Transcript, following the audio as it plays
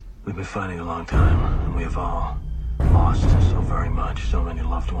We've been fighting a long time, and we have all lost so very much, so many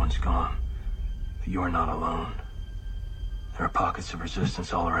loved ones gone. But you are not alone. There are pockets of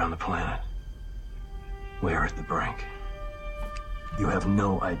resistance all around the planet. We are at the brink. You have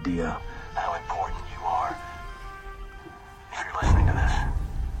no idea how important you are. If you're listening to this,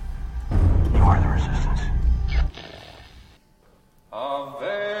 you are the resistance.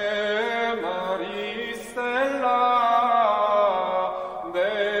 Ave Maria Stella,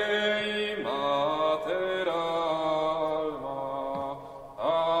 Dei Mater Alma,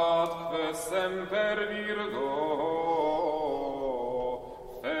 atque semper Virgo,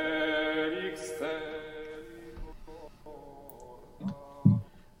 Felix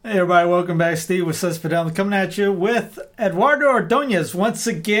Hey everybody, welcome back. Steve with Cespadel coming at you with Eduardo Ordonez once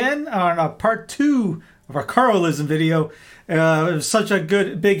again on a part 2 of our Carlism video. It was such a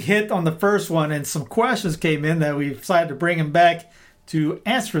good big hit on the first one, and some questions came in that we decided to bring him back to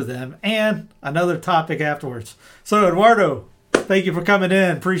answer them, and another topic afterwards. So Eduardo, thank you for coming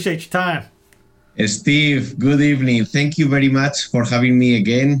in. Appreciate your time. Steve, good evening. Thank you very much for having me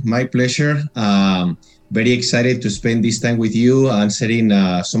again. My pleasure. Very excited to spend this time with you, answering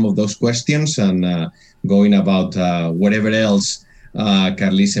some of those questions and going about whatever else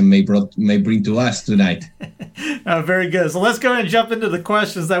Carlism may bring to us tonight. Very good. So let's go ahead and jump into the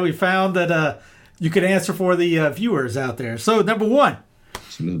questions that we found that you could answer for the viewers out there. So number 1,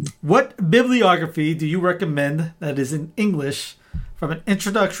 Absolutely. What bibliography do you recommend that is in English from an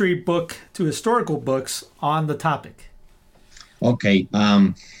introductory book to historical books on the topic? Okay.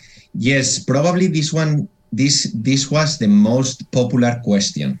 Yes, probably this one. This was the most popular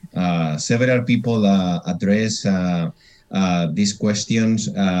question. Several people address these questions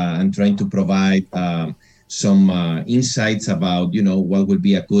and trying to provide some insights about, what will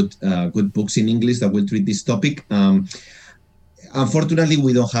be a good books in English that will treat this topic. Unfortunately,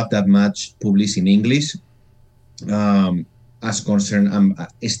 we don't have that much published in English as concerned.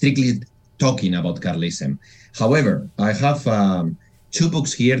 Strictly talking about Carlism. However, I have 2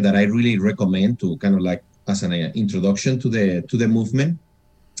 books here that I really recommend to kind of like as an introduction to the movement.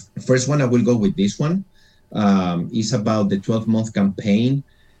 First one, I will go with this one. It's about the 12-month campaign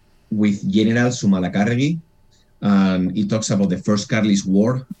with General Zumalacárregui, and it talks about the first Carlist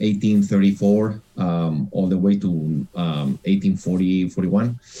War, 1834 all the way to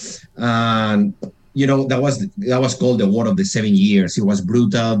 1841, and that was called the War of the 7 Years. It was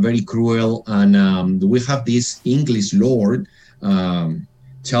brutal, very cruel, and we have this English lord,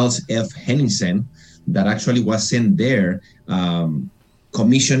 Charles F. Henningsen, that actually was sent there,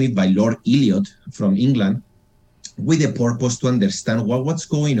 commissioned by Lord Eliot from England, with the purpose to understand what's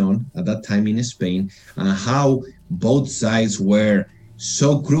going on at that time in Spain and how both sides were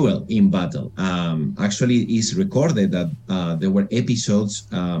so cruel in battle. Actually, it's recorded that there were episodes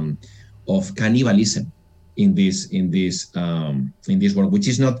of cannibalism in this war, which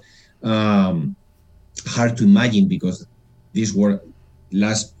is not hard to imagine because this war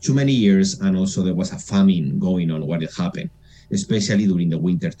last too many years, and also there was a famine going on what had happened, especially during the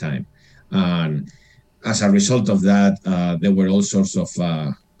winter time. And as a result of that, there were all sorts of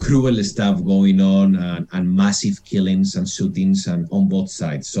cruel stuff going on and massive killings and shootings and on both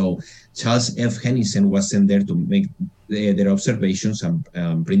sides. So Charles F. Henningsen was sent there to make their observations and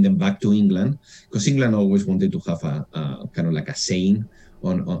bring them back to England, because England always wanted to have a kind of like a saying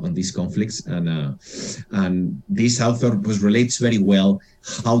on these conflicts, and this author relates very well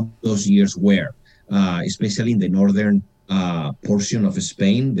how those years were, especially in the northern portion of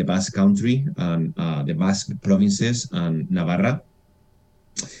Spain, the Basque Country and the Basque provinces and Navarra,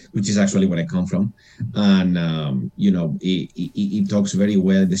 which is actually where I come from. And it talks very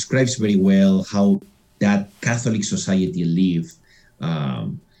well, describes very well how that Catholic society lived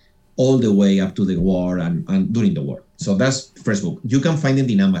all the way up to the war and during the war. So that's the first book. You can find it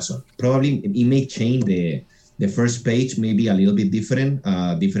in Amazon. Probably it may change the first page, maybe a little bit different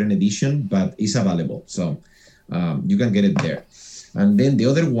edition, but it's available. So you can get it there. And then the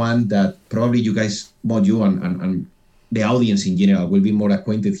other one that probably you guys, both you and the audience in general, will be more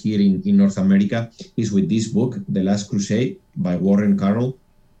acquainted here in North America, is with this book, The Last Crusade by Warren Carroll.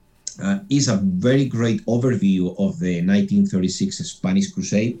 Is a very great overview of the 1936 Spanish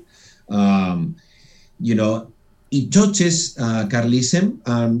Crusade. It touches Carlism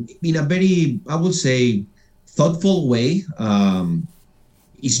in a very, I would say, thoughtful way.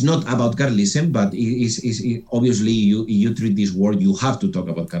 It's not about Carlism, but it obviously you treat this word, you have to talk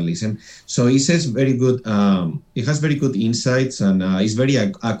about Carlism. So it says very good. It has very good insights and it's very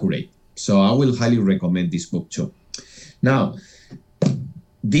accurate. So I will highly recommend this book too. Now,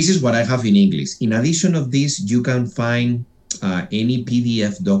 this is what I have in English. In addition of this, you can find any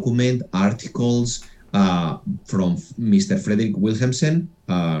PDF document, articles from Mr. Frederick Wilhelmsen,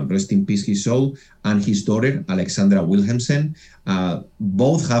 rest in peace his soul, and his daughter Alexandra Wilhelmsen.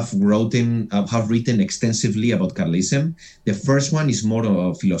 Both have written extensively about Carlism. The first one is more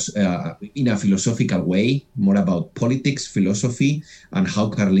in a philosophical way, more about politics, philosophy, and how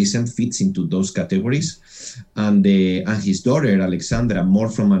Carlism fits into those categories. And his daughter Alexandra more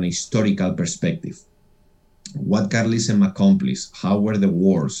from an historical perspective. What Carlism accomplished, how were the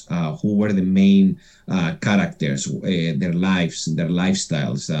wars, who were the main characters, their lives, their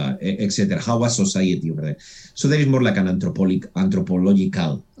lifestyles, etc. How was society over there? So there is more like an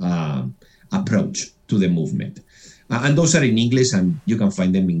anthropological approach to the movement. And those are in English, and you can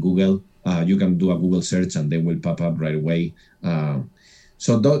find them in Google. You can do a Google search and they will pop up right away.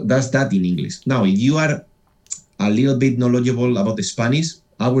 So that's that in English. Now, if you are a little bit knowledgeable about the Spanish,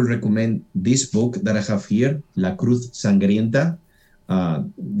 I will recommend this book that I have here, La Cruz Sangrienta,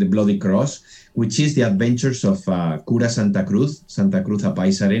 The Bloody Cross, which is the adventures of Cura Santa Cruz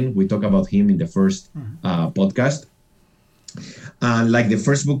Apaizaren. We talk about him in the first podcast. Like the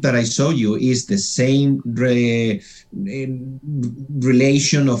first book that I showed you is the same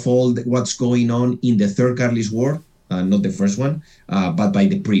relation of all what's going on in the Third Carlist War, not the first one, but by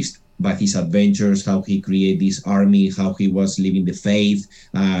the priest. By his adventures, how he created this army, how he was living the faith,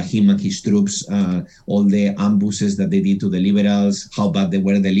 him and his troops, all the ambushes that they did to the liberals, how bad they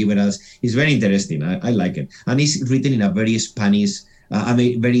were the liberals. It's very interesting. I like it. And it's written in a very Spanish,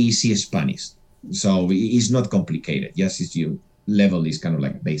 very easy Spanish. So it's not complicated. Just as you level is kind of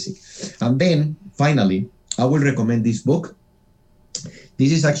like basic. And then finally, I will recommend this book.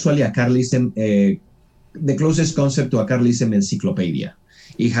 This is actually a Carlism, the closest concept to a Carlism encyclopedia.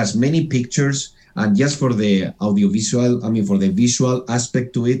 It has many pictures, and just for the audiovisual, for the visual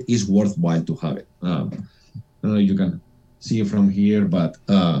aspect to it, is worthwhile to have it. I don't know if you can see it from here, but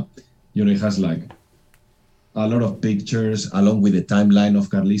it has like a lot of pictures along with the timeline of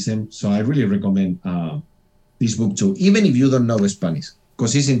Carlism. So I really recommend this book too, even if you don't know Spanish,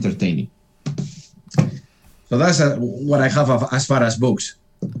 because it's entertaining. So that's what I have as far as books.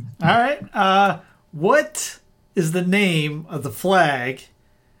 All right. What is the name of the flag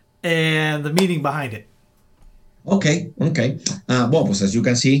and the meaning behind it? Okay. Well, as you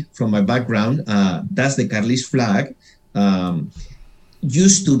can see from my background, that's the Carlist flag.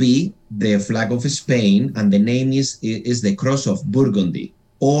 Used to be the flag of Spain, and the name is the Cross of Burgundy,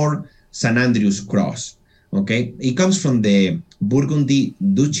 or St. Andrew's Cross. Okay, it comes from the Burgundy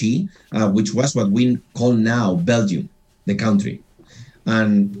Duchy, which was what we call now Belgium, the country.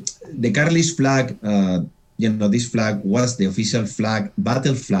 And the Carlist flag, this flag was the official flag,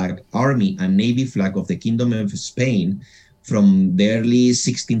 battle flag, army and navy flag of the Kingdom of Spain from the early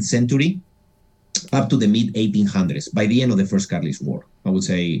 16th century up to the mid 1800s, by the end of the First Carlist War. I would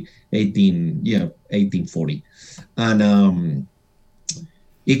say 1840. And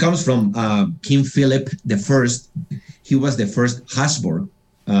it comes from King Philip I. He was the first Habsburg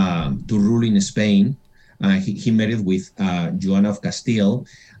to rule in Spain. He married with Joanna of Castile.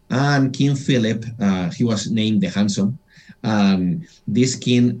 And King Philip, he was named the Handsome. This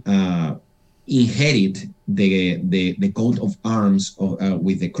king inherited the coat of arms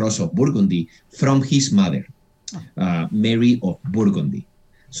with the Cross of Burgundy from his mother, Mary of Burgundy.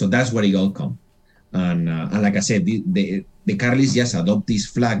 So that's where it all comes. And like I said, the Carlists just adopt this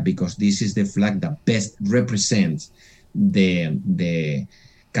flag because this is the flag that best represents the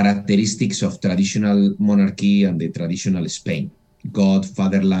characteristics of traditional monarchy and the traditional Spain. God,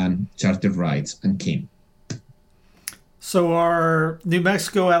 fatherland, charter rights, and king. So are New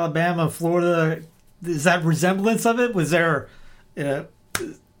Mexico, Alabama, Florida, is that resemblance of it? Was there,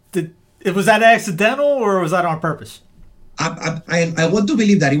 was that accidental or was that on purpose? I want to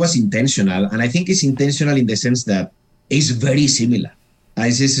believe that it was intentional, and I think it's intentional in the sense that it's very similar.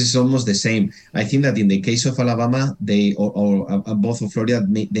 This is almost the same. I think that in the case of Alabama, they or both of Florida,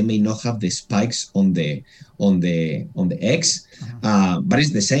 they may not have the spikes on the X, but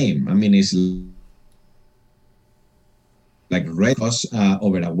it's the same. I mean, it's like red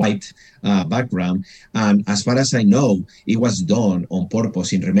over a white background, and as far as I know, it was done on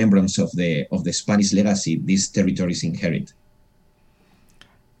purpose in remembrance of the Spanish legacy these territories inherit.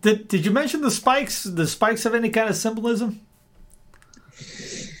 Did you mention the spikes? The spikes have any kind of symbolism?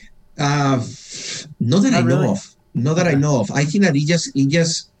 Not that I know of. Not that I know of. I think that it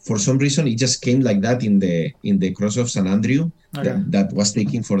just for some reason it just came like that in the Cross of St. Andrew that was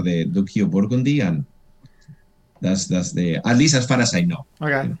taken for the Duchy of Burgundy, and that's the, at least as far as I know.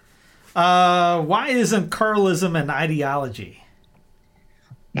 Okay. Why isn't Carlism an ideology?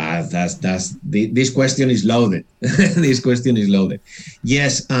 This question is loaded. This question is loaded.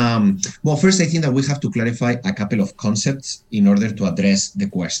 Yes. Well, first, I think that we have to clarify a couple of concepts in order to address the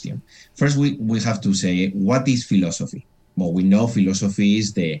question. First, we have to say, what is philosophy? Well, we know philosophy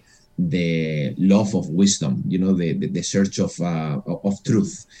is the love of wisdom, the search of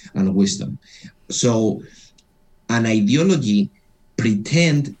truth and wisdom. So an ideology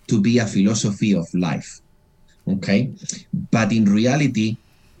pretend to be a philosophy of life, okay? But in reality,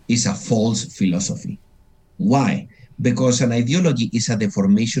 it's a false philosophy. Why? Because an ideology is a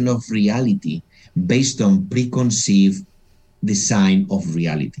deformation of reality based on preconceived design of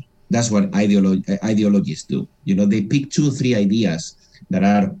reality. That's what ideologies do. They pick 2 or 3 ideas that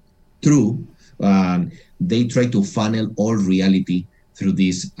are true, they try to funnel all reality through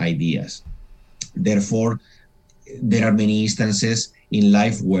these ideas. Therefore, there are many instances in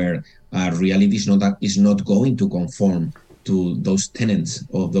life where reality is not going to conform to those tenets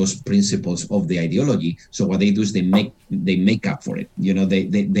or those principles of the ideology. So what they do is they make up for it.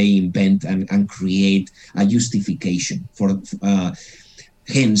 They invent and create a justification for.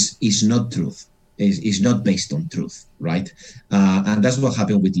 Hence, it's not truth. It's not based on truth, right? And that's what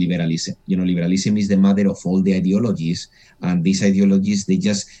happened with liberalism. Liberalism is the mother of all the ideologies, and these ideologies, they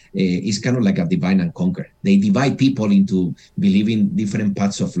just, it's kind of like a divide and conquer. They divide people into believing different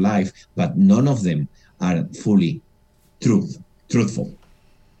parts of life, but none of them are fully truthful.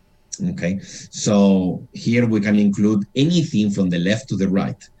 Okay, so here we can include anything from the left to the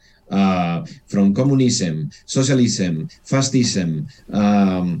right. From communism, socialism, fascism,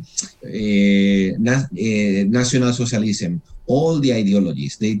 national socialism, all the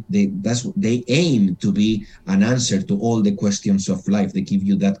ideologies, they aim to be an answer to all the questions of life. They give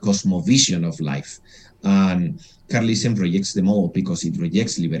you that cosmovision of life. And Carlism rejects them all because it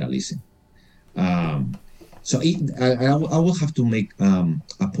rejects liberalism. So I will have to make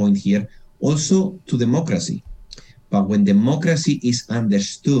a point here also to democracy. But when democracy is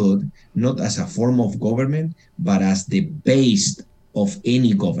understood not as a form of government, but as the base of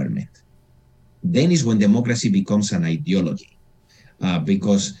any government, then is when democracy becomes an ideology.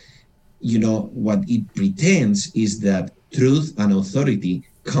 Because, what it pretends is that truth and authority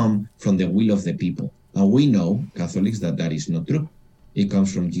come from the will of the people. And we know, Catholics, that is not true. It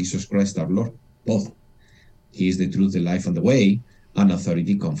comes from Jesus Christ our Lord, both. He is the truth, the life, and the way, and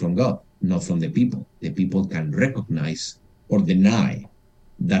authority comes from God, not from the people. The people can recognize or deny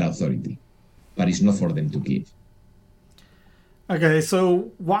that authority, but it's not for them to give. Okay,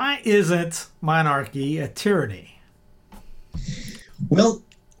 so why isn't monarchy a tyranny? Well,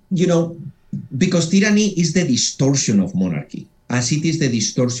 because tyranny is the distortion of monarchy, as it is the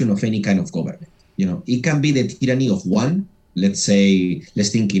distortion of any kind of government. It can be the tyranny of one. Let's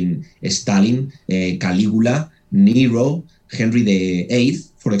think in Stalin, Caligula, Nero, Henry VIII,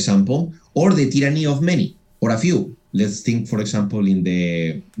 for example, or the tyranny of many, or a few. Let's think, for example, in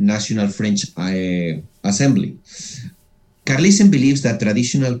the National French Assembly. Carlism believes that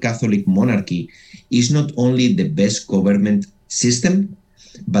traditional Catholic monarchy is not only the best government system,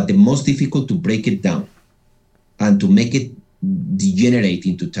 but the most difficult to break it down and to make it degenerate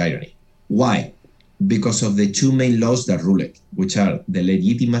into tyranny. Why? Because of the 2 main laws that rule it, which are the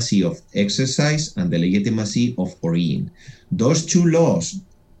legitimacy of exercise and the legitimacy of origin. Those 2 laws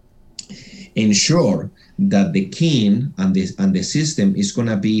ensure that the king and the system is going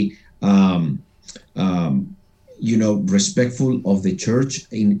to be, respectful of the church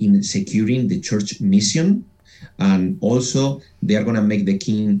in securing the church mission, and also they are going to make the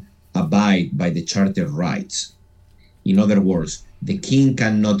king abide by the charter rights. In other words, the king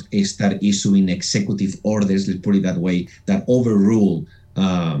cannot start issuing executive orders, let's put it that way, that overrule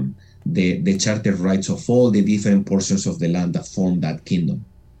the charter rights of all the different portions of the land that form that kingdom.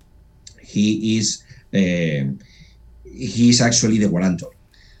 He is actually the guarantor.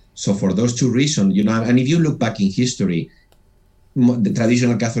 So for those 2 reasons, and if you look back in history, the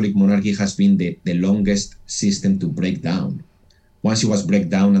traditional Catholic monarchy has been the longest system to break down. Once it was break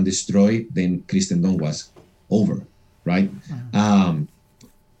down and destroyed, then Christendom was over, right? Mm-hmm.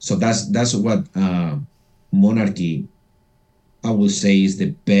 So that's what monarchy, I would say, is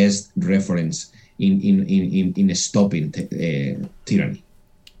the best reference in stopping tyranny.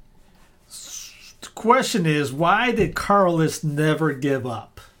 The question is, why did Carlists never give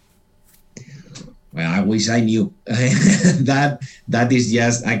up? Well, I wish I knew. that is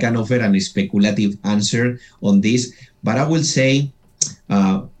just, I can offer a speculative answer on this, but I will say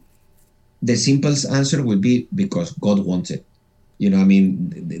the simplest answer will be because God wants it.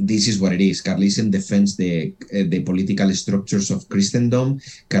 This is what it is. Carlism defends the political structures of Christendom.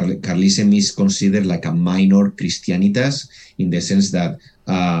 Carlism is considered like a minor Christianitas in the sense that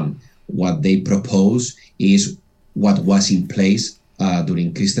what they propose is what was in place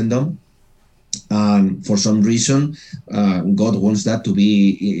during Christendom. And for some reason, God wants that to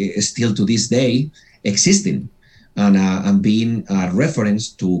be still to this day existing and being a reference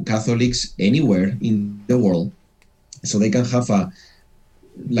to Catholics anywhere in the world, so they can have a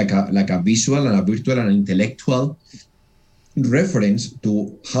visual and a virtual and an intellectual reference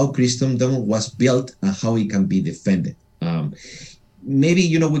to how Christendom was built and how it can be defended.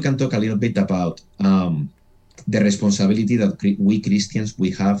 Maybe, we can talk a little bit about the responsibility that we Christians,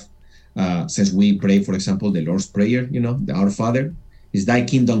 we have, since we pray, for example, the Lord's Prayer, Our Father, is thy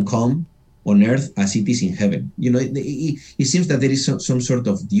kingdom come on earth as it is in heaven. It seems that there is some sort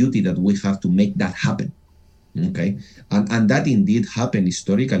of duty that we have to make that happen. Okay. And that indeed happened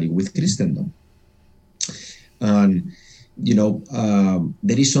historically with Christendom. And,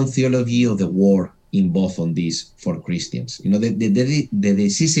 there is some theology of the war involved on this for Christians. The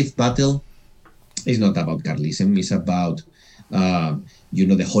decisive battle is not about Carlism. It's about,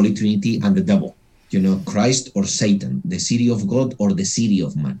 the Holy Trinity and the devil, Christ or Satan, the city of God or the city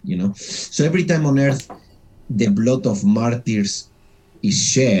of man, So every time on earth, the blood of martyrs is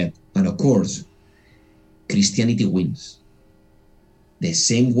shed, and of course, Christianity wins. The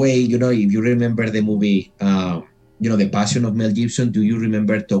same way, if you remember the movie, The Passion of Mel Gibson, do you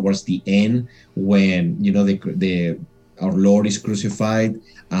remember towards the end when, our Lord is crucified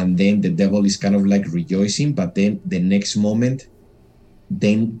and then the devil is kind of like rejoicing, but then the next moment,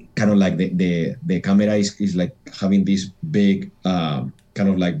 then kind of like the camera is like having this big kind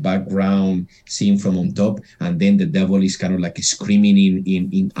of like background scene from on top, and then the devil is kind of like screaming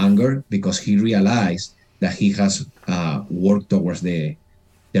in anger because he realized that he has worked towards the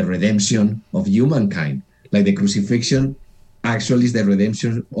redemption of humankind. Like the crucifixion actually is the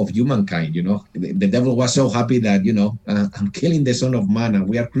redemption of humankind, The devil was so happy that, I'm killing the Son of Man and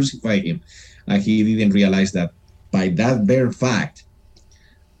we are crucifying him. And he didn't realize that by that bare fact,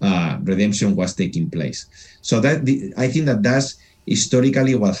 redemption was taking place. So I think that's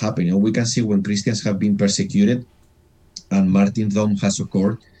historically what happened. We can see when Christians have been persecuted and martyrdom has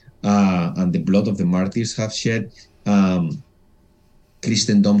occurred, and the blood of the martyrs have shed,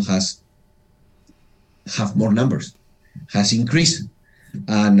 Christendom have more numbers, has increased,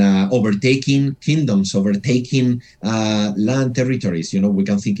 and overtaking kingdoms, overtaking land territories. We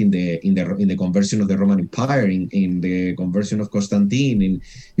can think in the conversion of the Roman Empire, in the conversion of Constantine,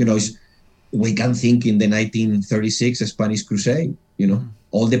 we can think in the 1936 Spanish Crusade.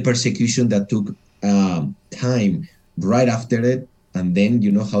 All the persecution that took time right after it, and then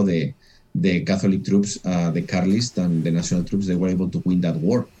how the Catholic troops, the Carlists and the national troops, they were able to win that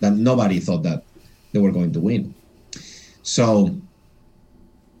war that nobody thought that they were going to win. So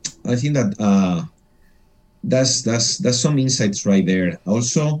I think that that's some insights right there.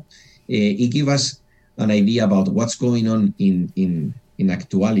 Also, it gives us an idea about what's going on in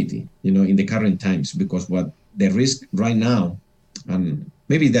actuality, in the current times, because what the risk right now, and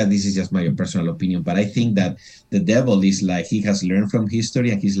maybe that this is just my personal opinion, but I think that the devil is like, he has learned from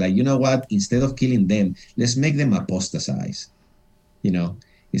history, and he's like, you know what, instead of killing them, let's make them apostatize.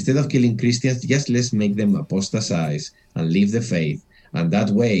 Instead of killing Christians, just let's make them apostatize and leave the faith. And that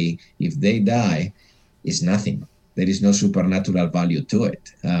way, if they die, it's nothing. There is no supernatural value to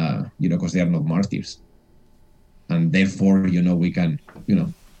it, because they are not martyrs. And therefore, we can,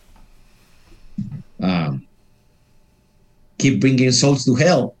 keep bringing souls to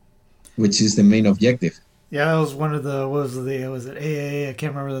hell, which is the main objective. Yeah, that was one of was it AA? I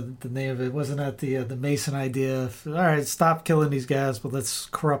can't remember the name of it. Wasn't that the Mason idea? All right, stop killing these guys, but let's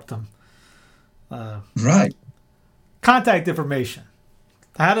corrupt them. Right. Contact information.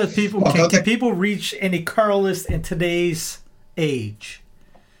 How do people can people reach any Carlist in today's age?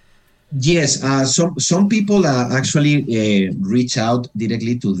 Yes, some people actually reach out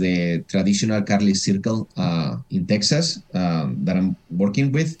directly to the traditional Carlist circle in Texas that I'm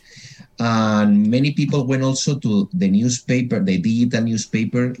working with. And many people went also to the newspaper, the digital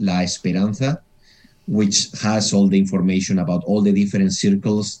newspaper, La Esperanza, which has all the information about all the different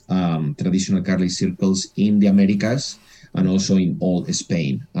circles, traditional Carlist circles in the Americas and also in all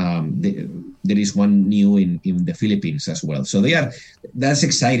Spain. There is one new in the Philippines as well. So that's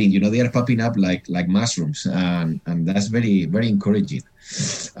exciting. They are popping up like mushrooms, and that's very, very encouraging.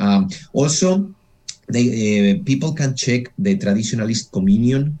 Also, people can check the Traditionalist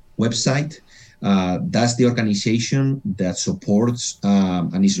Communion website. That's the organization that supports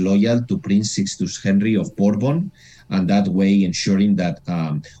and is loyal to Prince Sixtus Henry of Bourbon and that way ensuring that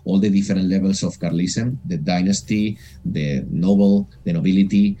all the different levels of Carlism, the dynasty, the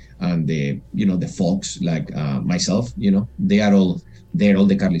nobility, and the folks like myself, they're all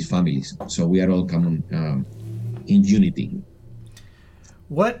the Carlist families. So we are all common in unity.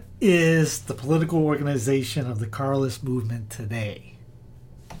 What is the political organization of the Carlist movement today?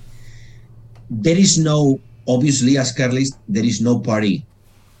 There is no, obviously, as Carlist, there is no party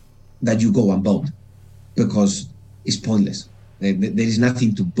that you go and vote because it's pointless. There is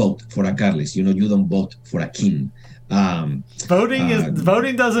nothing to vote for a Carlist. You don't vote for a king.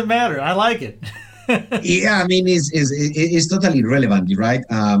 Voting doesn't matter. I like it. Yeah, I mean, it's totally irrelevant, right?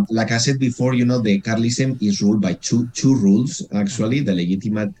 Like I said before, the Carlism is ruled by two rules, actually, the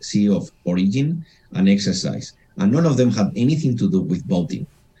legitimacy of origin and exercise. And none of them had anything to do with voting.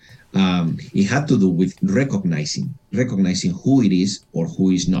 It had to do with recognizing who it is or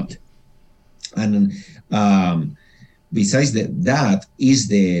who is not. And besides that is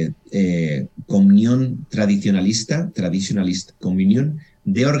the Communión Tradicionalist Communion,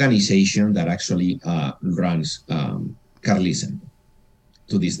 the organization that actually runs Carlism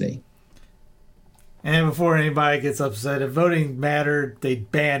to this day. And before anybody gets upset, if voting mattered,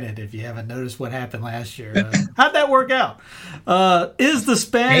 they'd ban it. If you haven't noticed what happened last year, how'd that work out? Is the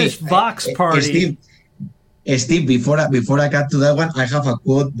Spanish Vox Party? Steve, before I got to that one, I have a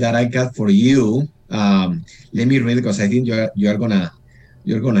quote that I got for you. Let me read it because I think you're gonna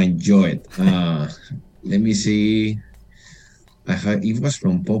enjoy it. Let me see. It was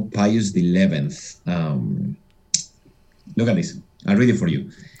from Pope Pius XI. Look at this. I'll read it for you.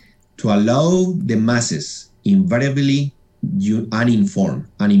 To allow the masses, invariably uninformed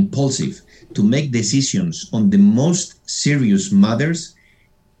and impulsive, to make decisions on the most serious matters,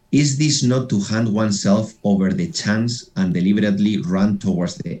 is this not to hand oneself over the chance and deliberately run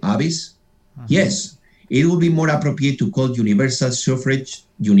towards the abyss? Yes, it would be more appropriate to call universal suffrage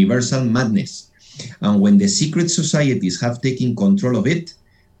universal madness. And when the secret societies have taken control of it,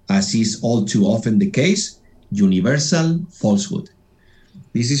 as is all too often the case, universal falsehood.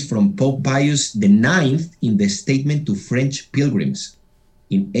 This is from Pope Pius IX in the statement to French pilgrims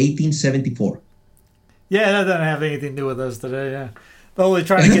in 1874. Yeah, that doesn't have anything to do with us today, yeah. They're only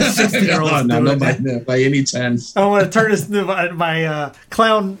trying to get 60-year-olds no, by any chance. I want to turn this into my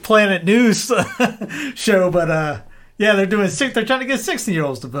Clown Planet News show, but yeah, they're trying to get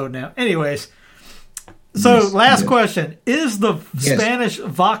 60-year-olds to vote now. Anyways, so last question. Is the Spanish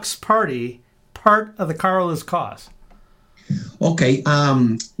Vox Party part of the Carlist cause? Okay,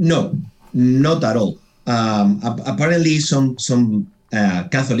 no, not at all. Apparently, some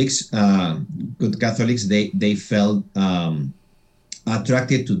Catholics, good Catholics, they felt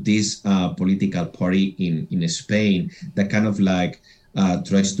attracted to this political party in Spain that kind of like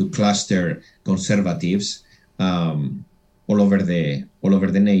tries to cluster conservatives all over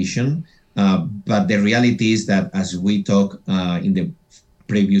the nation. But the reality is that, as we talk in the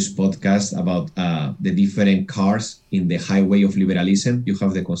previous podcast about the different cars in the highway of liberalism, you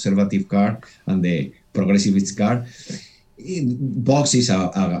have the conservative car and the progressivist car. Vox is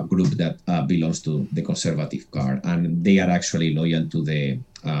a group that belongs to the conservative car, and they are actually loyal to the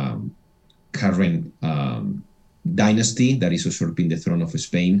current dynasty that is usurping the throne of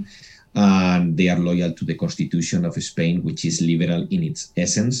Spain, and they are loyal to the Constitution of Spain, which is liberal in its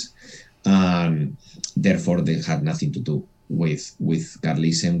essence, and therefore they had nothing to do with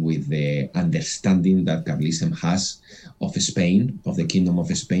Carlism, with the understanding that Carlism has of Spain, of the Kingdom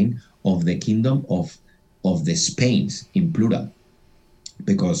of Spain, of the Kingdom of the Spains in plural,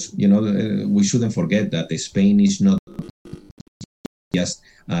 because we shouldn't forget that Spain is not just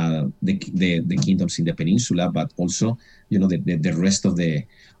the kingdoms in the peninsula, but also the rest of the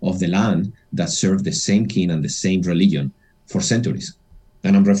land that served the same king and the same religion for centuries.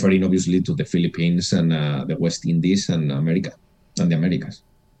 And I'm referring obviously to the Philippines and the West Indies and America and the Americas.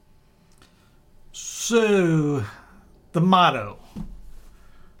 So, the motto.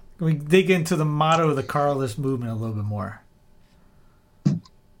 Can we dig into the motto of the Carlist movement a little bit more?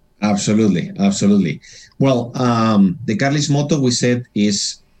 Absolutely. Well, the Carlist motto, we said,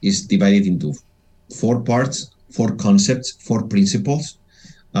 is divided into 4 parts, 4 concepts, 4 principles: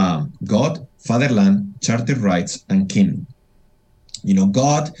 God, fatherland, charter rights, and king.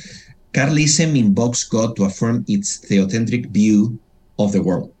 God, Carlism invokes God to affirm its theocentric view of the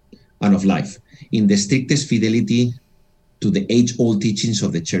world and of life in the strictest fidelity to the age-old teachings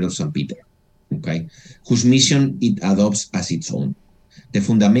of the Church of St. Peter, whose mission it adopts as its own. The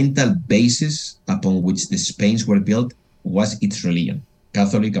fundamental basis upon which the Spains were built was its religion,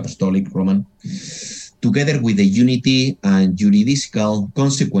 Catholic, Apostolic, Roman. together with the unity and juridical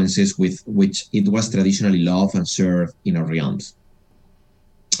consequences with which it was traditionally loved and served in our realms.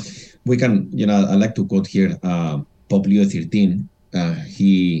 We can, I like to quote here Pope Leo XIII.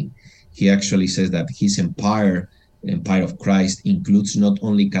 He actually says that his empire of Christ, includes not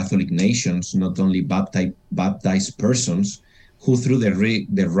only Catholic nations, not only baptized persons, who through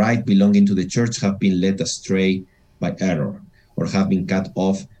the right belonging to the church have been led astray by error, or have been cut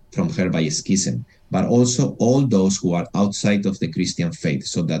off from her by schism, but also all those who are outside of the Christian faith,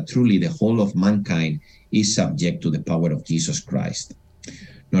 so that truly the whole of mankind is subject to the power of Jesus Christ.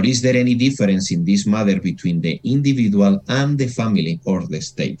 Nor is there any difference in this matter between the individual and the family or the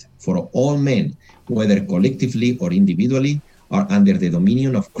state. For all men, whether collectively or individually, are under the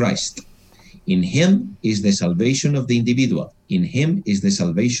dominion of Christ. In him is the salvation of the individual. In him is the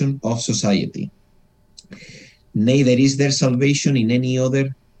salvation of society. Neither is there salvation in any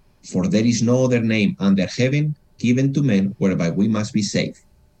other, for there is no other name under heaven given to men whereby we must be saved.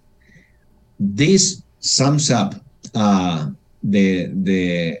 This sums up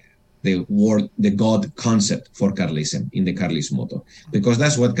the God concept for Carlism in the Carlist motto, because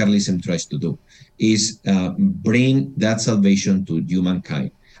that's what Carlism tries to do, is bring that salvation to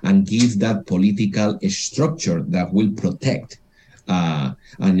humankind and give that political structure that will protect and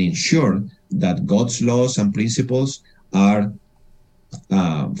ensure that God's laws and principles are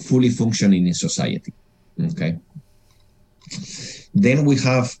fully functioning in society. Okay. Then we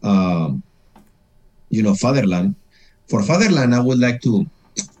have, fatherland. For fatherland, I would like to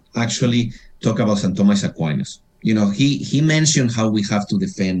actually talk about St. Thomas Aquinas. He mentioned how we have to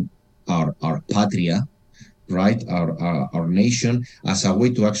defend our patria, right? Our nation, as a way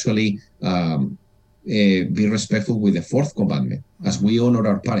to actually be respectful with the fourth commandment, as we honor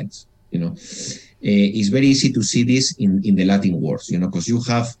our parents. It's very easy to see this in the Latin words, because you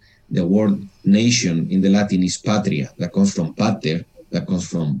have the word nation in the Latin is patria, that comes from pater, that comes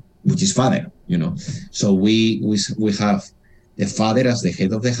from, which is father, So we have the father as the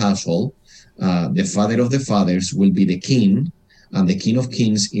head of the household. The father of the fathers will be the king, and the King of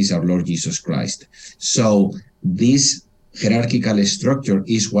Kings is our Lord Jesus Christ. So this hierarchical structure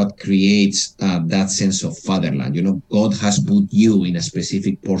is what creates that sense of fatherland. God has put you in a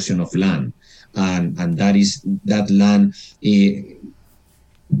specific portion of land, and that land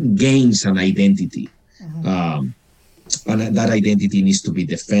gains an identity. And that identity needs to be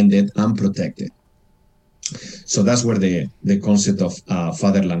defended and protected. So that's where the concept of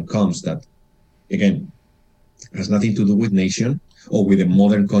fatherland comes, that, again, has nothing to do with nation or with the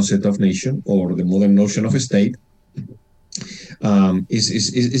modern concept of nation or the modern notion of a state.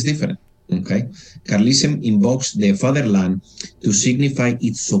 Is different. Okay, Carlism invokes the fatherland to signify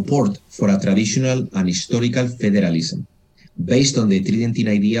its support for a traditional and historical federalism based on the Tridentine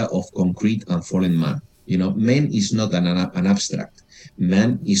idea of concrete and fallen man. Man is not an abstract.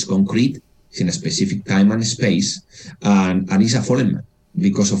 Man is concrete, it's in a specific time and space, and is a fallen man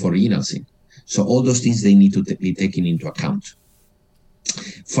because of original sin. So all those things, they need to be taken into account.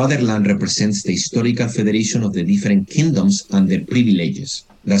 Fatherland represents the historical federation of the different kingdoms and their privileges.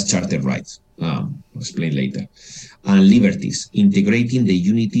 That's charter rights. I'll explain later. And liberties, integrating the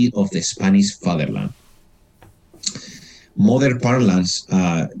unity of the Spanish fatherland. Modern parlance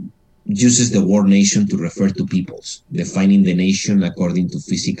uses the word nation to refer to peoples, defining the nation according to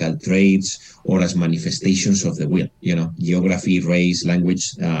physical traits or as manifestations of the will. Geography, race,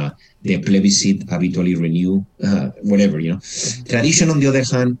 language, the plebiscite habitually renew, whatever. Tradition, on the other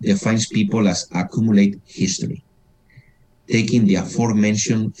hand, defines people as accumulate history, taking the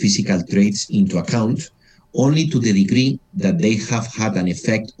aforementioned physical traits into account only to the degree that they have had an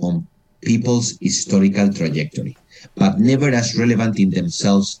effect on people's historical trajectory, but never as relevant in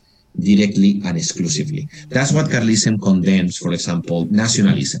themselves directly and exclusively. That's what Carlism condemns, for example,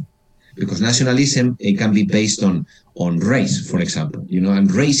 nationalism. Because nationalism, it can be based on race, for example,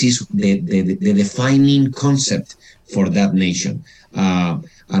 and race is the defining concept for that nation. And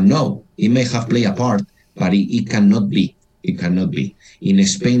no, it may have played a part, but it cannot be. It cannot be. In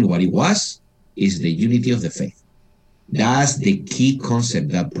Spain, what it was is the unity of the faith. That's the key concept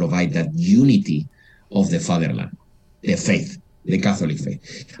that provides that unity of the fatherland, the faith, the Catholic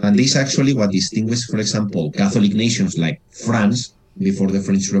faith. And this is actually what distinguishes, for example, Catholic nations like France before the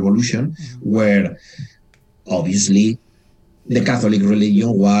French Revolution, where obviously the Catholic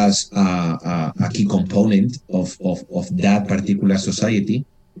religion was a key component of that particular society.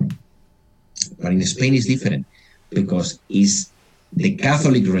 But in Spain it's different, because it's the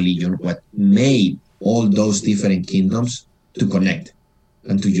Catholic religion what made all those different kingdoms to connect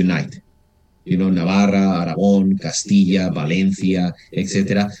and to unite. Navarra, Aragon, Castilla, Valencia,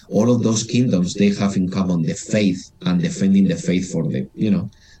 etc. All of those kingdoms, they have in common the faith and defending the faith for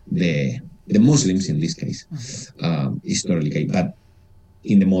the Muslims in this case, historically, but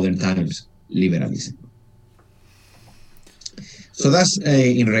in the modern times, liberalism. So that's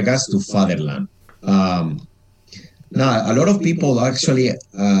in regards to fatherland. Now, a lot of people actually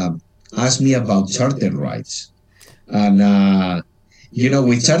ask me about charter rights. And,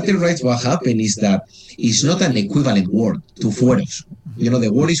 with charter rights, what happened is that it's not an equivalent word to fueros. The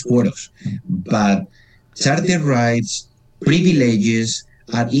word is fueros. But charter rights, privileges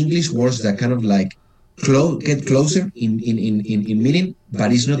are English words that kind of like get closer in meaning,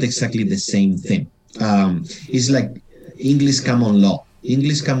 but it's not exactly the same thing. It's like English common law.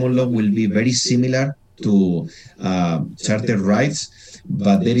 English common law will be very similar to charter rights,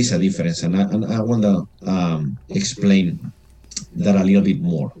 but there is a difference, and I want to explain that a little bit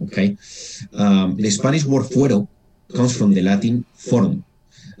more, okay? The Spanish word fuero comes from the Latin forum,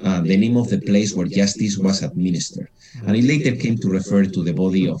 the name of the place where justice was administered, and it later came to refer to the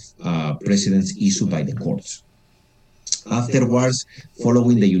body of precedents issued by the courts. Afterwards,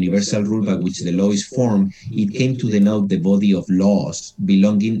 following the universal rule by which the law is formed, it came to denote the body of laws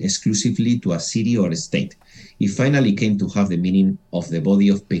belonging exclusively to a city or a state. It finally came to have the meaning of the body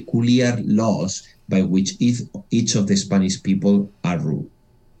of peculiar laws by which each of the Spanish people are ruled.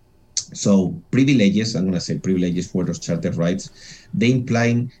 So privileges, I'm going to say privileges for those charter rights, they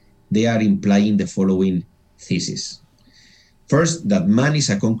are implying the following thesis. First, that man is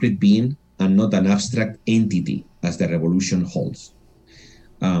a concrete being and not an abstract entity, as the revolution holds.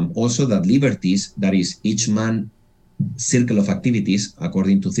 Also that liberties, that is each man's circle of activities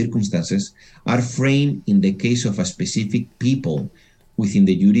according to circumstances, are framed in the case of a specific people within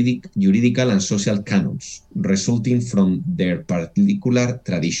the juridical and social canons resulting from their particular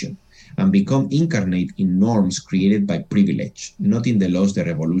tradition, and become incarnate in norms created by privilege, not in the laws the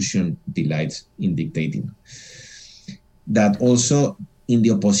revolution delights in dictating. That also in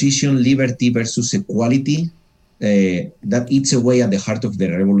the opposition liberty versus equality, that eats away at the heart of the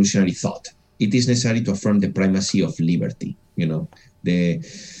revolutionary thought. It is necessary to affirm the primacy of liberty. The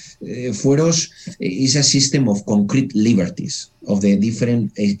fueros is a system of concrete liberties of the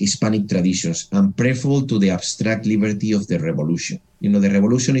different Hispanic traditions, and preferable to the abstract liberty of the revolution. The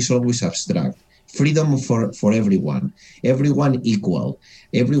revolution is always abstract. Freedom for everyone equal,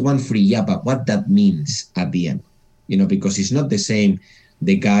 everyone free. Yeah, but what that means at the end, because it's not the same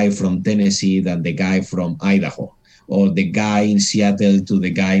the guy from Tennessee than the guy from Idaho, or the guy in Seattle to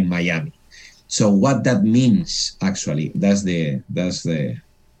the guy in Miami. So what that means, actually, that's the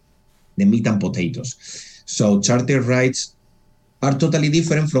meat and potatoes. So charter rights are totally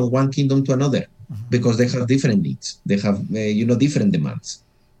different from one kingdom to another, because they have different needs. They have, different demands.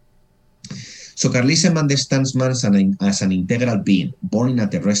 So Carlism understands man as an integral being, born in a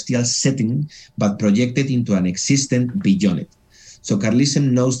terrestrial setting, but projected into an existence beyond it. So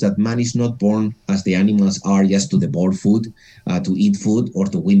Carlism knows that man is not born as the animals are, just to devour food, to eat food, or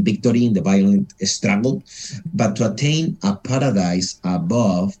to win victory in the violent struggle, but to attain a paradise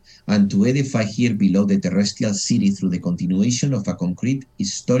above and to edify here below the terrestrial city through the continuation of a concrete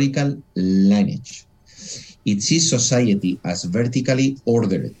historical lineage. It sees society as vertically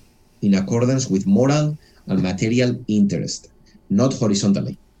ordered in accordance with moral and material interest, not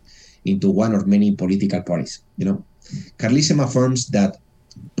horizontally into one or many political parties, Carlism affirms that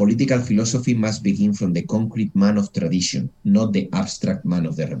political philosophy must begin from the concrete man of tradition, not the abstract man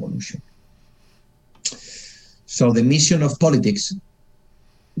of the revolution. So the mission of politics,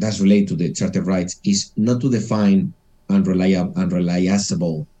 that's related to the charter rights, is not to define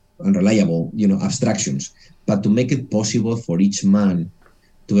unreliable, abstractions, but to make it possible for each man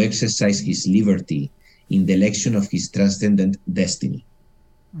to exercise his liberty in the election of his transcendent destiny,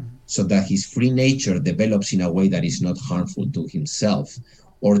 so that his free nature develops in a way that is not harmful to himself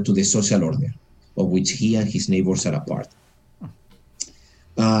or to the social order of which he and his neighbors are a part.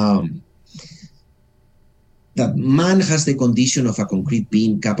 That man has the condition of a concrete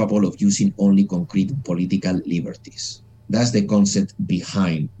being capable of using only concrete political liberties. That's the concept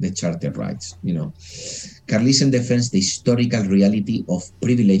behind the charter rights. Carlism defends the historical reality of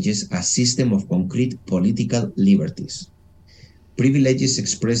privileges as a system of concrete political liberties. Privileges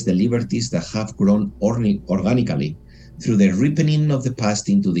express the liberties that have grown organically through the ripening of the past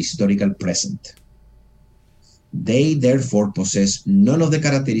into the historical present. They therefore possess none of the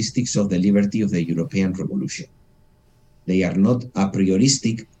characteristics of the liberty of the European Revolution. They are not a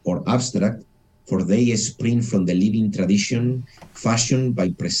prioristic or abstract, for they spring from the living tradition fashioned by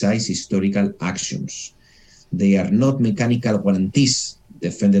precise historical actions. They are not mechanical guarantees,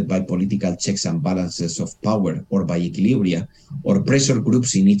 defended by political checks and balances of power or by equilibria or pressure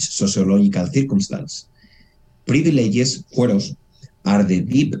groups in each sociological circumstance. Privileges, fueros, are the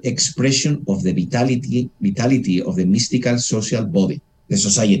deep expression of the vitality of the mystical social body, the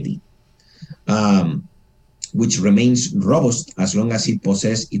society, which remains robust as long as it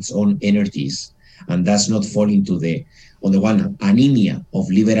possesses its own energies and does not fall into the, on the one hand, anemia of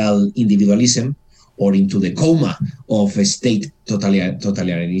liberal individualism or into the coma of a state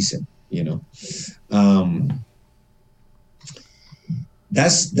totalitarianism, you know.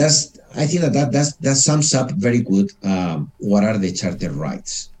 I think that sums up very good what are the charter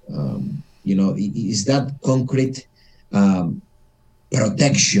rights. You know, is that concrete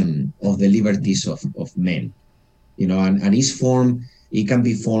protection of the liberties of men, you know, and it can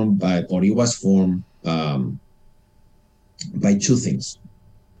be formed by, or it was formed by two things: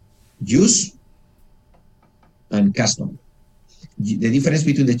 use and custom. The difference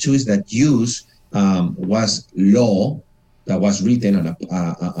between the two is that use was law that was written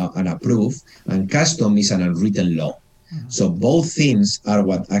and approved, and custom is an unwritten law. Mm-hmm. So both things are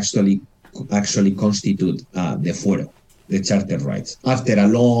what actually constitute the fuero, the charter rights. After a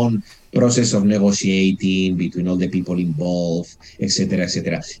long process of negotiating between all the people involved, etc.,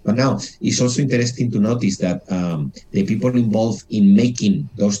 etc. But now it's also interesting to notice that the people involved in making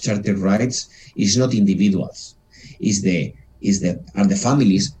those charter rights is not individuals. Are the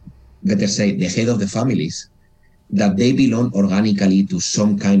families, better say, the head of the families, that they belong organically to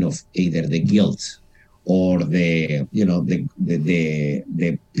some kind of either the guild or the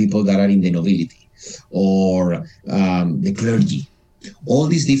people that are in the nobility or the clergy. All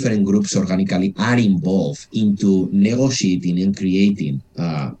these different groups organically are involved into negotiating and creating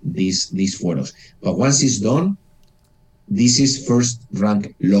these fueros. But once it's done, this is first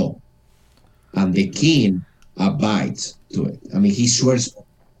rank law, and the king abides to it. I mean, he swears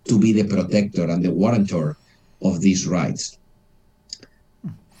to be the protector and the warrantor of these rights.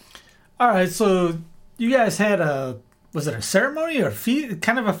 All right, so you guys had was it a ceremony or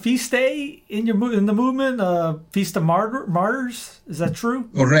kind of a feast day in the movement, Feast of Martyrs? Is that true?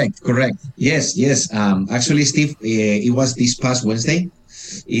 Correct. Yes. Actually, Steve, it was this past Wednesday.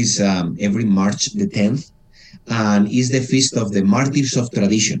 Is every March the 10th, and is the feast of the Martyrs of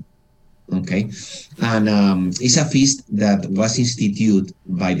Tradition. Okay, and it's a feast that was instituted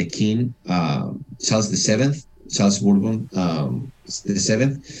by the King Charles Bourbon the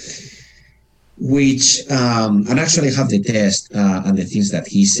Seventh, which and actually have the text and the things that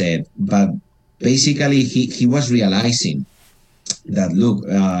he said, but basically he was realizing that look,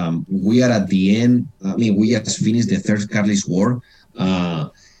 we are at the end. I mean, we just finished the Third Carlist War.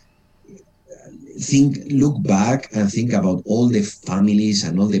 Look back and think about all the families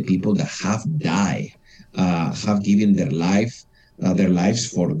and all the people that have died, have given their lives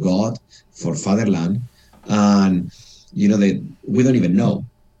for God, for fatherland, and you know that we don't even know.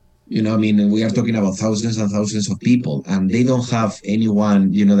 You know, I mean, we are talking about thousands and thousands of people, and they don't have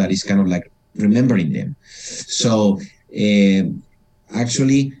anyone, you know, that is kind of like remembering them. So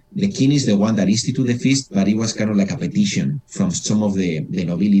actually, the king is the one that instituted the feast, but it was kind of like a petition from some of the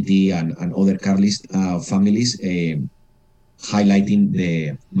nobility and other Carlist families, highlighting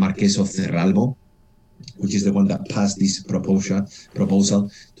the Marquess of Cerralbo, which is the one that passed this proposal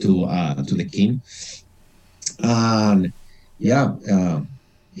to the king. And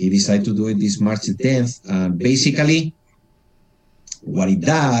he decided to do it this March 10th. And basically, what it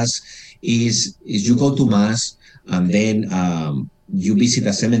does is you go to mass, and then you visit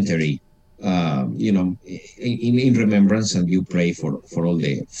a cemetery, you know, in remembrance, and you pray for all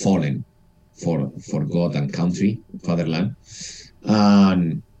the fallen, for God and country, fatherland,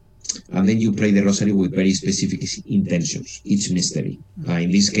 and then you pray the rosary with very specific intentions, each mystery.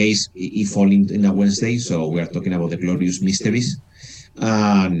 In this case, it falls in a Wednesday, so we are talking about the glorious mysteries,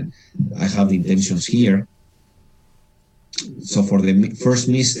 and I have the intentions here. So for the first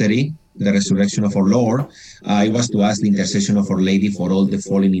mystery, the resurrection of our Lord, it was to ask the intercession of Our Lady for all the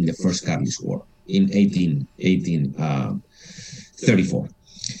fallen in the First Carlist War in 1834.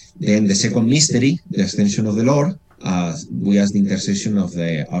 Then the second mystery, the Ascension of the Lord, we ask the intercession of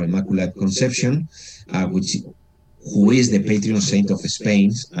our Immaculate Conception, who is the patron saint of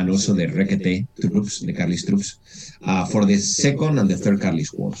Spain, and also the Requete troops, the Carlist troops, for the Second and the Third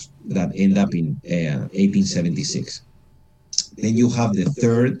Carlist Wars that end up in 1876. Then you have the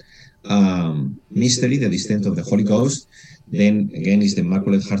third mystery, the descent of the Holy Ghost. Then again is the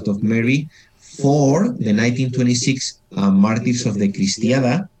Immaculate Heart of Mary for the 1926 Martyrs of the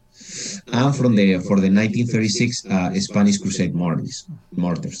Cristiada, and for the 1936 Spanish Crusade martyrs.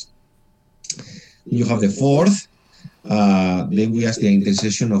 You have the fourth, Then we ask the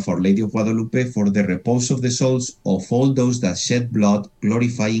intercession of Our Lady of Guadalupe for the repose of the souls of all those that shed blood,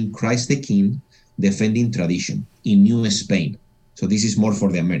 glorifying Christ the King, defending tradition in New Spain. So this is more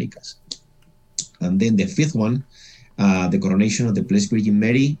for the Americas. And then the fifth one, the coronation of the Blessed Virgin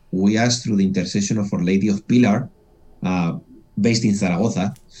Mary, we ask through the intercession of Our Lady of Pilar, based in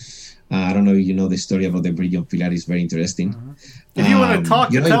Zaragoza. I don't know if you know the story about the Bridge of Pilar. It's very interesting. Mm-hmm. If you want to talk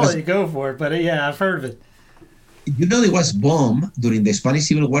to tell it, you go for it. But yeah, I've heard of it. You know, it was bombed during the Spanish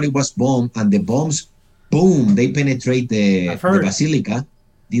Civil War. It was bombed, and the bombs, boom, they penetrate the basilica,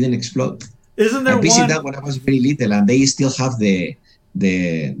 didn't explode. Isn't there I visited that when I was very little, and they still have the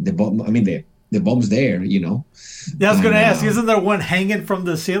bomb. I mean, the bombs there, you know. Yeah, I was going to ask, isn't there one hanging from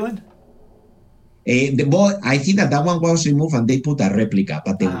the ceiling? I think that one was removed and they put a replica,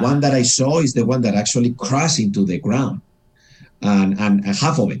 but the one that I saw is the one that actually crashed into the ground, and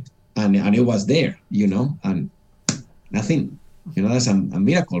half of it, and it was there, you know, and nothing, you know, that's a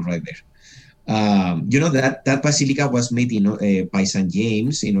miracle right there. You know, that basilica was made by St.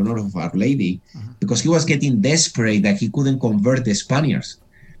 James in honor of Our Lady, because he was getting desperate that he couldn't convert the Spaniards.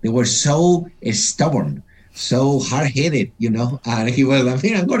 They were so stubborn, so hard-headed, you know, and he was like,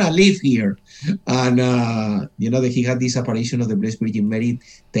 I'm going to live here. And, you know, that he had this apparition of the Blessed Virgin Mary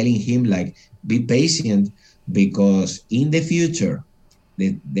telling him, like, be patient, because in the future,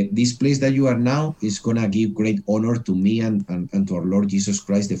 this place that you are now is going to give great honor to me and to our Lord Jesus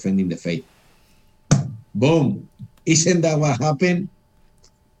Christ defending the faith. Boom. Isn't that what happened?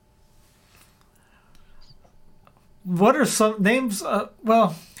 What are some names?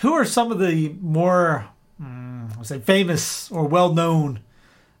 Who are some of the more, famous or well-known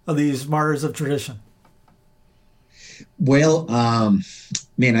of these martyrs of tradition? Well,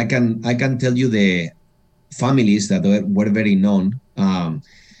 man, I can tell you the families that were very known.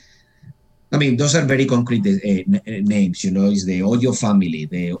 I mean, those are very concrete names, you know. It's the Oyo family,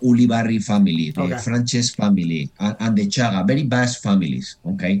 the Ulibarri family, the Frances family, and the Chaga, very vast families,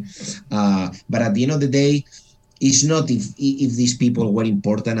 okay? But at the end of the day, it's not if these people were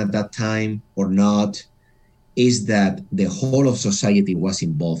important at that time or not. Is that the whole of society was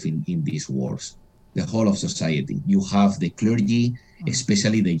involved in these wars. The whole of society. You have the clergy,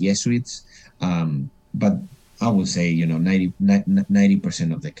 especially the Jesuits, but I would say, you know,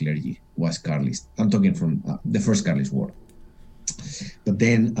 90% of the clergy was Carlist. I'm talking from the first Carlist war. But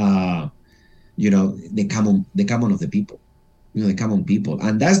then, you know, the common of the people, you know, the common people.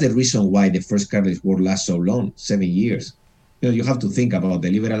 And that's the reason why the first Carlist war lasts so long, 7 years. You know, you have to think about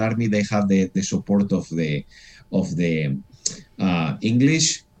the Liberal Army. They have the support of the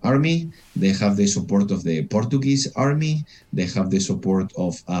English army. They have the support of the Portuguese army. They have the support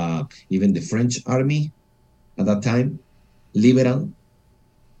of even the French army at that time, liberal,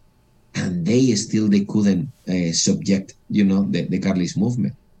 and they couldn't subject, you know, the Carlist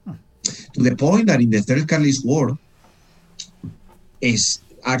movement. To the point that in the Third Carlist War, is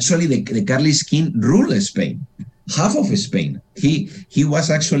actually the Carlist king ruled Spain. Half of Spain. He was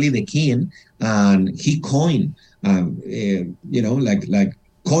actually the king, and he coined, you know, like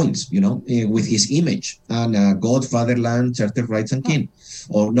coins, you know, with his image, and God, Fatherland, Charter Rights, and King.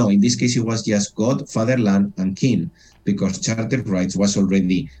 Or no, in this case, it was just God, Fatherland, and King, because Charter Rights was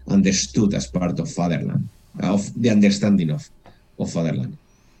already understood as part of Fatherland, of the understanding of Fatherland.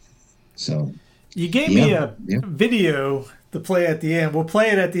 So you gave me a video to play at the end. We'll play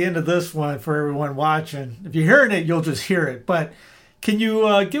it at the end of this one for everyone watching. If you're hearing it, you'll just hear it. But can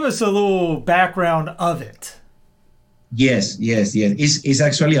you give us a little background of it? Yes. It's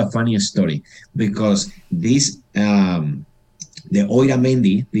actually a funny story, because this the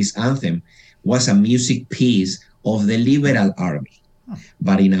Oiramendi, this anthem, was a music piece of the Liberal Army,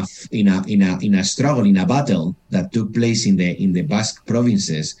 but in a struggle, in a battle that took place in the Basque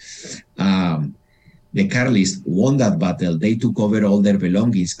provinces. The Carlists won that battle. They took over all their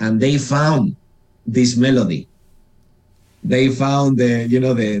belongings, and they found this melody. They found the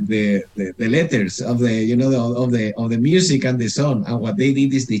letters of the music and the song. And what they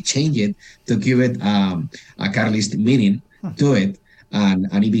did is they changed it to give it a Carlist meaning to it, and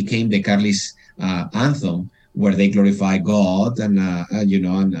it became the Carlist anthem, where they glorify God and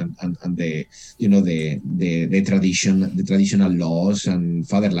the traditional laws and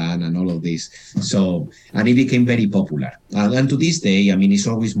Fatherland and all of this. So, and it became very popular. And to this day, I mean, it's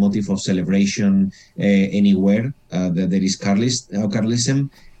always motive of celebration anywhere that there is Carlism,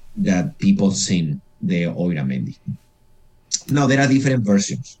 that people sing the Oiramendi. Now, there are different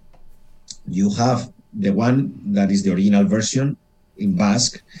versions. You have the one that is the original version in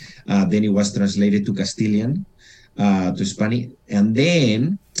Basque. Then it was translated to Castilian, to Spanish, and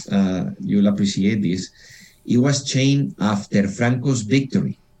then you'll appreciate this. it was changed after Franco's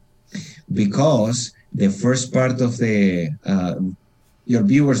victory, because the first part of the your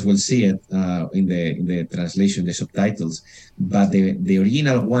viewers will see it in the translation, the subtitles, but the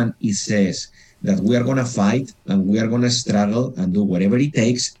original one, it says that we are going to fight and we are going to struggle and do whatever it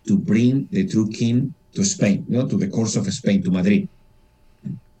takes to bring the true king to Spain, to the courts of Spain, to Madrid.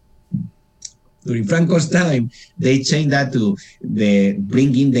 During Franco's time, they changed that to the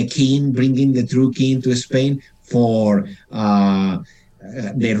bringing the true king to Spain for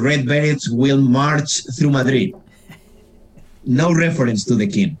the Red Berets will march through Madrid. No reference to the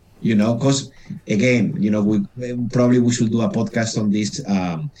king, because again, we should do a podcast on this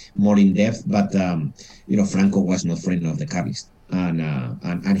more in depth, but Franco was not friend of the Carlists,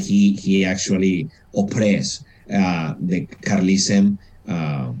 and he actually oppressed the Carlism,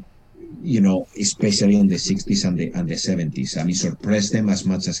 especially in the 60s and the 70s, and he suppressed them as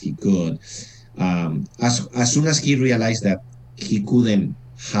much as he could. As soon as he realized that he couldn't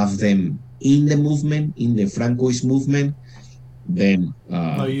have them in the movement, in the Francoist movement, then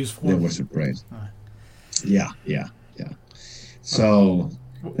they were surprised. Yeah. So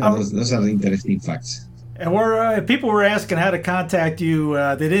those are the interesting facts. And people were asking how to contact you.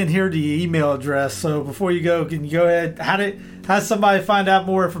 They didn't hear the email address. So before you go, can you go ahead? How did somebody find out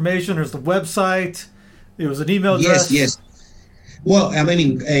more information? There's the website. It was an email address. Yes. Well, I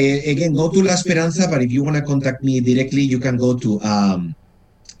mean, again, go to La Esperanza, but if you want to contact me directly, you can go to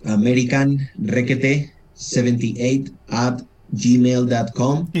American Requete 78 at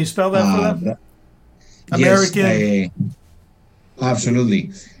gmail.com. Can you spell that for them? American. Yes,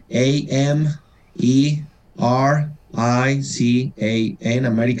 absolutely. AMERICAN,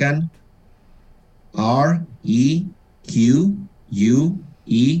 American.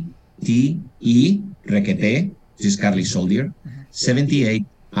 REQUETE, Requete, which is Carly Soldier, 78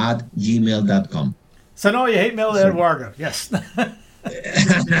 at gmail.com. Send all your hate mail to Eduardo. Yes.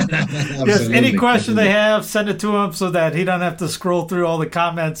 Yes. Any question they have, send it to him so that he don't have to scroll through all the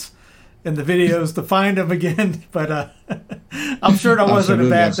comments in the videos to find them again. But I'm sure that wasn't a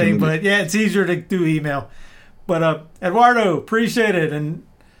bad thing. But yeah, it's easier to do email. But Eduardo, appreciate it. And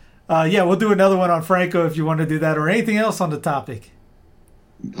we'll do another one on Franco if you want to do that, or anything else on the topic.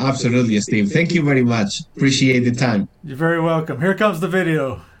 Absolutely, Steve. Thank you very much. Appreciate the time. You're very welcome. Here comes the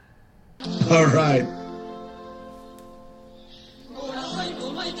video. All right.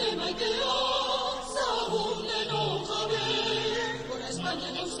 España,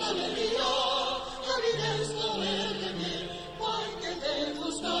 Euskal Herria, Javier